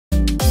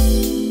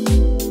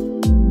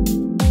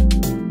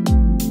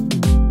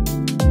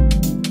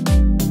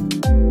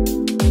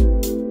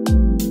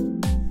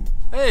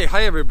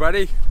Hi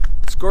everybody,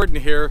 it's Gordon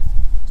here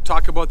to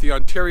talk about the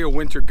Ontario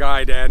Winter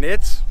Guide, and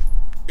it's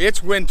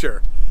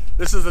winter.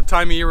 This is the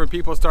time of year when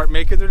people start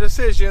making their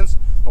decisions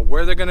on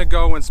where they're going to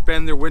go and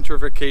spend their winter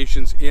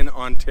vacations in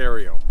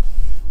Ontario.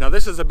 Now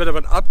this is a bit of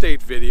an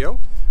update video,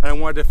 and I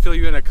wanted to fill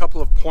you in a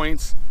couple of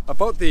points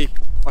about the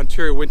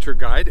Ontario Winter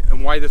Guide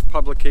and why this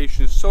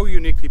publication is so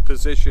uniquely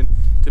positioned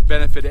to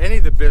benefit any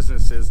of the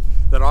businesses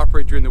that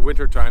operate during the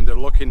winter time that are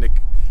looking to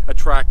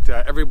attract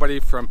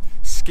everybody from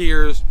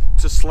skiers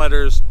to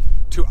sledders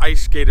to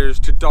ice skaters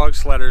to dog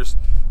sledders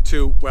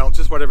to, well,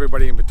 just about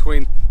everybody in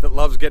between that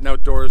loves getting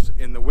outdoors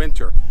in the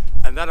winter.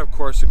 And that of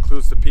course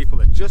includes the people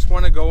that just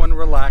want to go and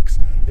relax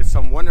at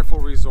some wonderful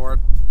resort,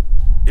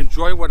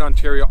 enjoy what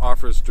Ontario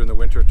offers during the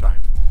winter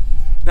time.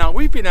 Now,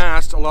 we've been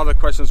asked a lot of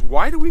questions,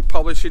 why do we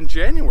publish in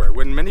January?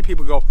 When many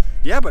people go,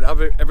 yeah, but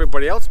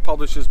everybody else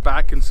publishes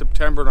back in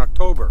September and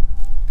October.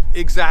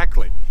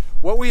 Exactly.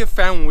 What we have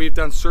found when we've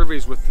done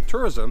surveys with the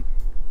tourism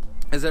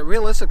is that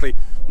realistically,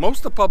 most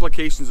of the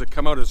publications that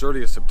come out as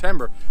early as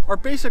September are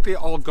basically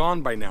all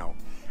gone by now.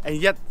 And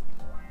yet,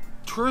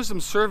 tourism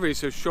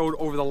surveys have showed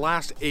over the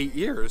last 8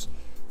 years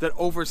that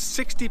over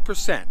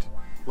 60%,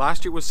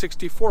 last year was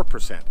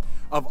 64%,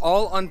 of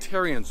all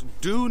Ontarians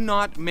do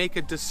not make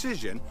a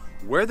decision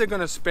where they're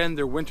going to spend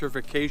their winter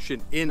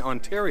vacation in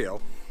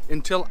Ontario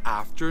until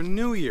after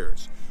New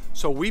Year's.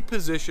 So we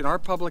position our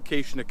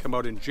publication to come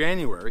out in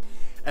January,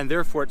 and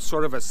therefore it's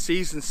sort of a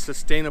season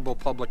sustainable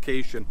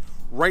publication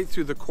right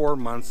through the core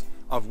months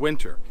of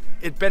winter.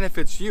 It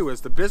benefits you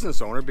as the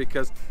business owner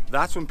because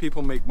that's when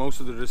people make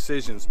most of their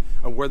decisions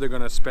of where they're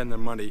going to spend their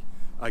money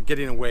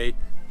getting away,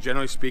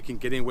 generally speaking,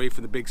 getting away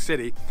from the big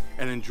city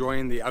and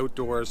enjoying the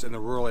outdoors in the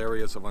rural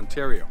areas of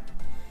Ontario.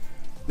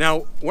 Now,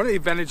 one of the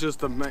advantages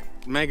the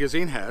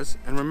magazine has,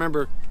 and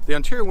remember, the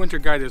Ontario Winter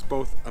Guide is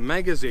both a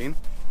magazine,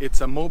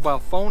 it's a mobile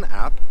phone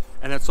app,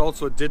 and it's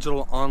also a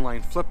digital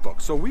online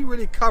flipbook. So we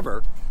really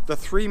cover the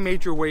three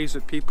major ways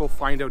that people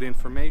find out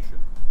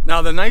information.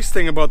 Now, the nice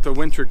thing about the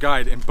Winter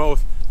Guide in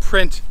both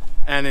print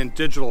and in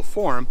digital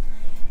form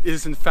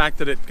is in fact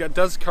that it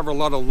does cover a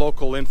lot of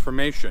local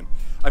information.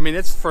 I mean,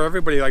 it's for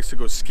everybody who likes to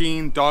go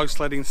skiing, dog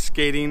sledding,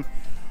 skating,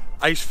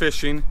 ice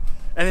fishing,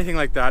 anything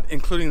like that,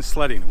 including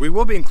sledding. We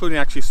will be including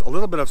actually a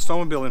little bit of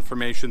snowmobile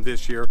information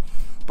this year,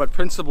 but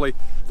principally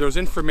there's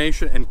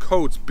information and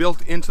codes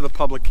built into the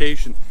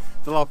publication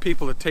that allow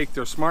people to take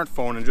their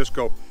smartphone and just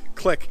go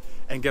click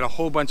and get a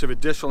whole bunch of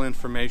additional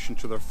information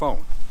to their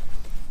phone.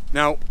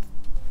 Now,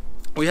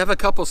 we have a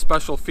couple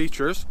special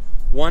features.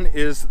 One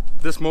is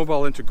this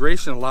mobile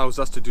integration allows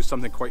us to do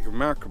something quite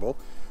remarkable,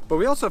 but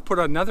we also have put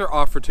another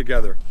offer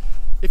together.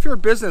 If you're a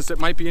business that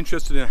might be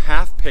interested in a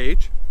half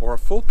page or a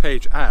full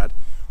page ad,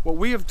 what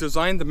we have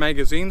designed the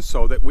magazine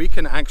so that we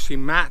can actually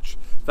match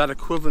that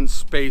equivalent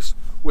space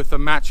with a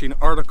matching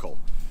article.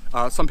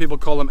 Some people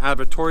call them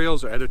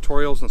advertorials or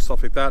editorials and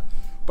stuff like that,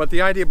 but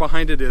the idea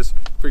behind it is,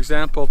 for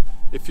example,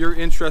 if you're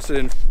interested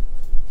in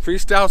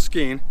freestyle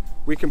skiing,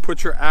 we can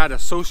put your ad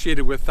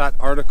associated with that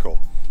article.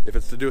 If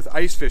it's to do with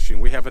ice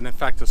fishing, we have in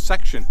fact a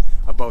section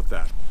about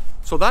that.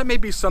 So that may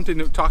be something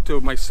to talk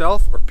to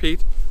myself or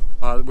Pete.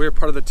 We're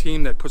part of the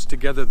team that puts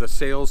together the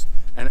sales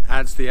and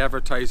adds the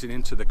advertising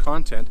into the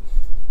content.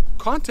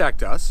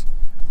 Contact us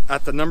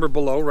at the number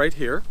below right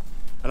here,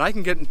 and I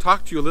can get and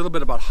talk to you a little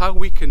bit about how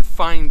we can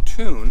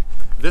fine-tune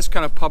this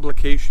kind of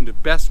publication to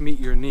best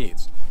meet your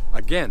needs.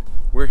 Again,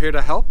 we're here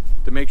to help,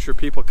 to make sure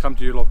people come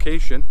to your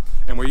location,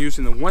 and we're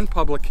using the one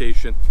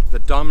publication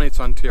that dominates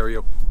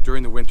Ontario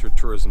during the winter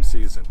tourism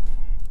season.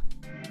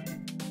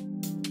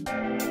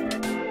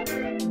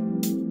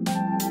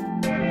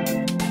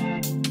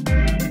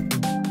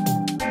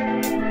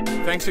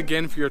 Thanks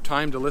again for your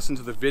time to listen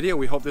to the video.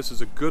 We hope this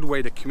is a good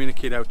way to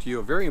communicate out to you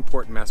a very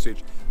important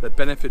message that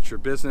benefits your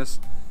business.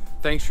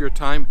 Thanks for your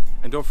time,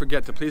 and don't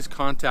forget to please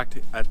contact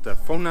at the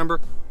phone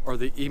number or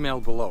the email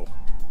below.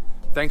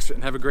 Thanks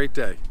and have a great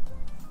day.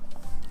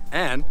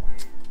 And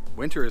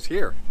winter is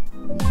here.